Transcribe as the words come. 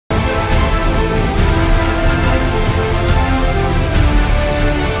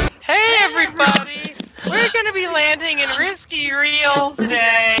cereal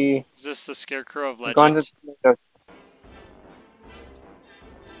today. Is this the Scarecrow of Legend? Going to...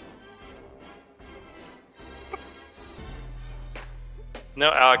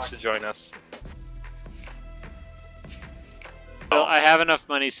 No Alex to join us. Well, I have enough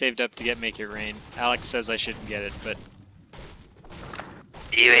money saved up to get Make It Rain. Alex says I shouldn't get it, but...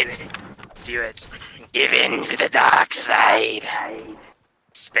 Do it. Do it. Give in to the dark side.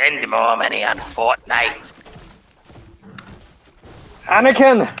 Spend more money on Fortnite.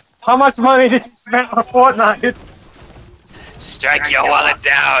 Anakin! How much money did you spend on Fortnite? Strike your wallet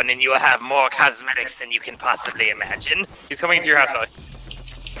down and you will have more cosmetics than you can possibly imagine. He's coming into your house, Alex.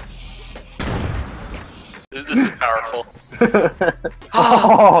 This is powerful.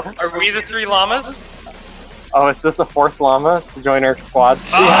 Oh. Are we the 3 llamas? Oh, is this a 4th llama to join our squad?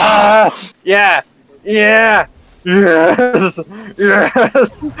 Oh. Yeah! Yeah! Yes! Yes!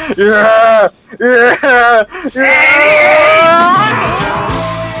 Yeah! Yeah! Yeah!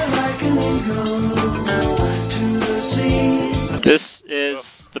 This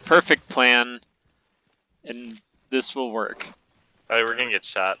is the perfect plan, and this will work. Oh, we're gonna get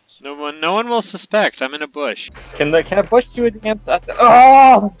shot. No one will suspect. I'm in a bush. Can a bush do a dance?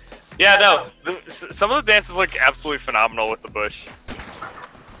 Oh! Yeah, no. Some of the dances look absolutely phenomenal with the bush.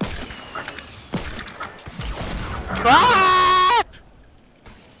 Ah!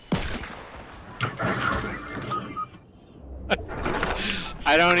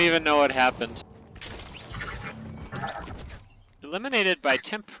 I don't even know what happened. Eliminated by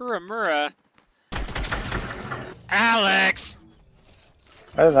Tempura Mura. Alex!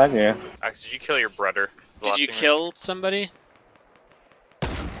 What did I do? Alex, did you kill your brother? Did you kill somebody?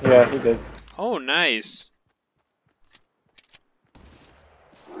 Yeah, he did. Oh, nice.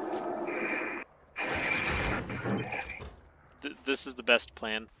 This is the best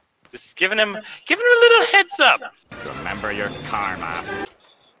plan. Just giving him a little heads up. Remember your karma.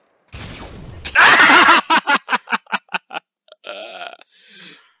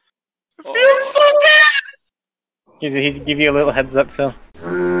 It feels so bad! Did he give you a little heads up, Phil?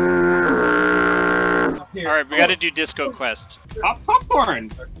 Alright, we gotta do Disco Quest. Pop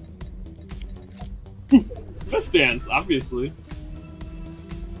popcorn! It's this dance, obviously.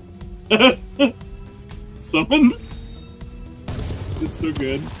 Summoned? It's so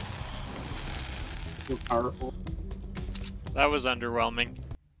good. So powerful. That was underwhelming.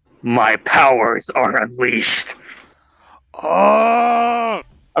 My powers are unleashed. Oh!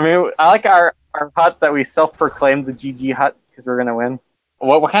 I mean, I like our hut that we self-proclaimed the GG hut because we're gonna win.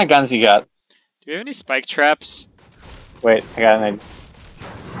 What kind of guns you got? Do we have any spike traps? Wait, I got an idea.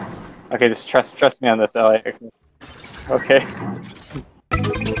 Okay, just trust me on this, Ellie. Okay.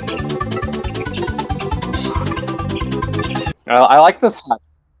 Well, I like this hut.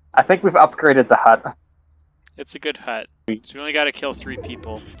 I think we've upgraded the hut. It's a good hut. So we only gotta kill 3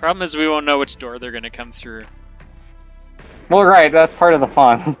 people. Problem is we won't know which door they're gonna come through. Well, right, that's part of the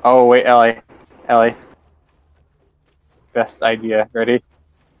fun. Oh, wait, Ellie. Best idea. Ready?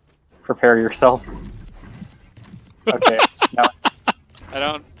 Prepare yourself. Okay. Now, I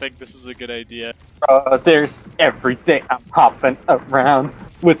don't think this is a good idea. there's everything. I'm hopping around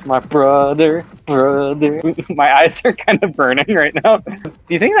with my brother. My eyes are kind of burning right now. Do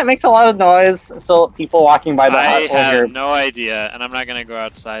you think that makes a lot of noise? So people walking by the hut I have no idea, and I'm not gonna go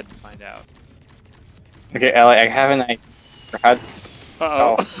outside and find out. Okay, Ellie, I have an idea.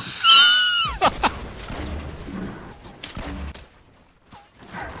 Uh-oh.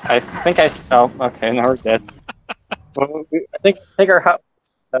 I think oh, okay, now we're dead. Well, I think our hut.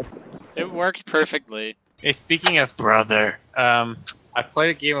 It worked perfectly. Hey, speaking of brother, I played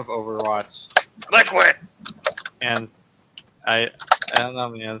a game of Overwatch, Liquid! and I don't know,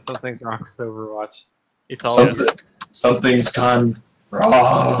 man. Something's wrong with Overwatch. It's all. Something's gone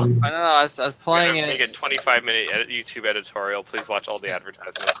wrong. I don't know. I was playing We're gonna make it. a 25-minute YouTube editorial. Please watch all the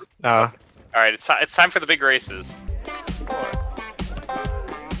advertisements. Oh. All right, it's time for the big races.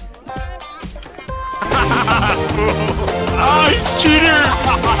 Oh, he's cheater!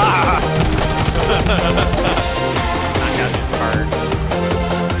 I got his card.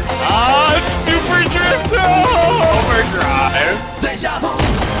 Oh, it's super drift! Overdrive.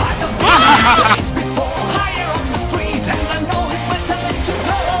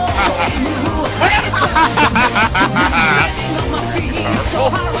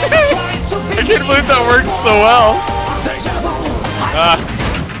 I can't believe that worked so well.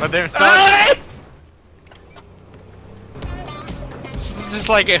 But there's not. This is just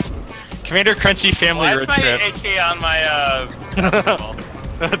like if Commander Crunchy family Why is road my trip. AK on my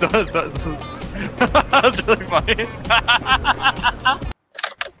That's really funny.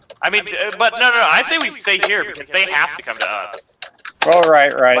 I mean, but no. I say we stay here because they have to come to us. Oh,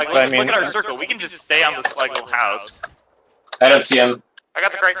 right. Like, But I look mean, at our circle. We can just stay on this like little house. I don't see him. I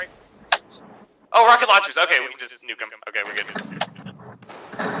got the crate. Oh, rocket launchers. Okay, we can just nuke them. Okay, we're good.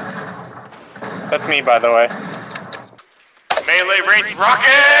 that's me, by the way. Melee range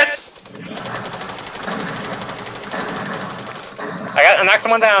rockets! I knocked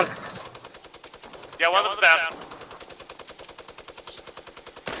someone down. Yeah, one of them's down.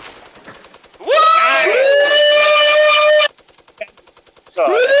 Woo!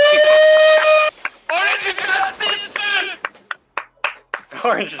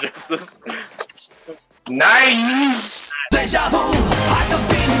 Orange justice. Nice! Deja vu, I just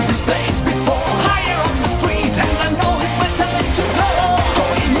been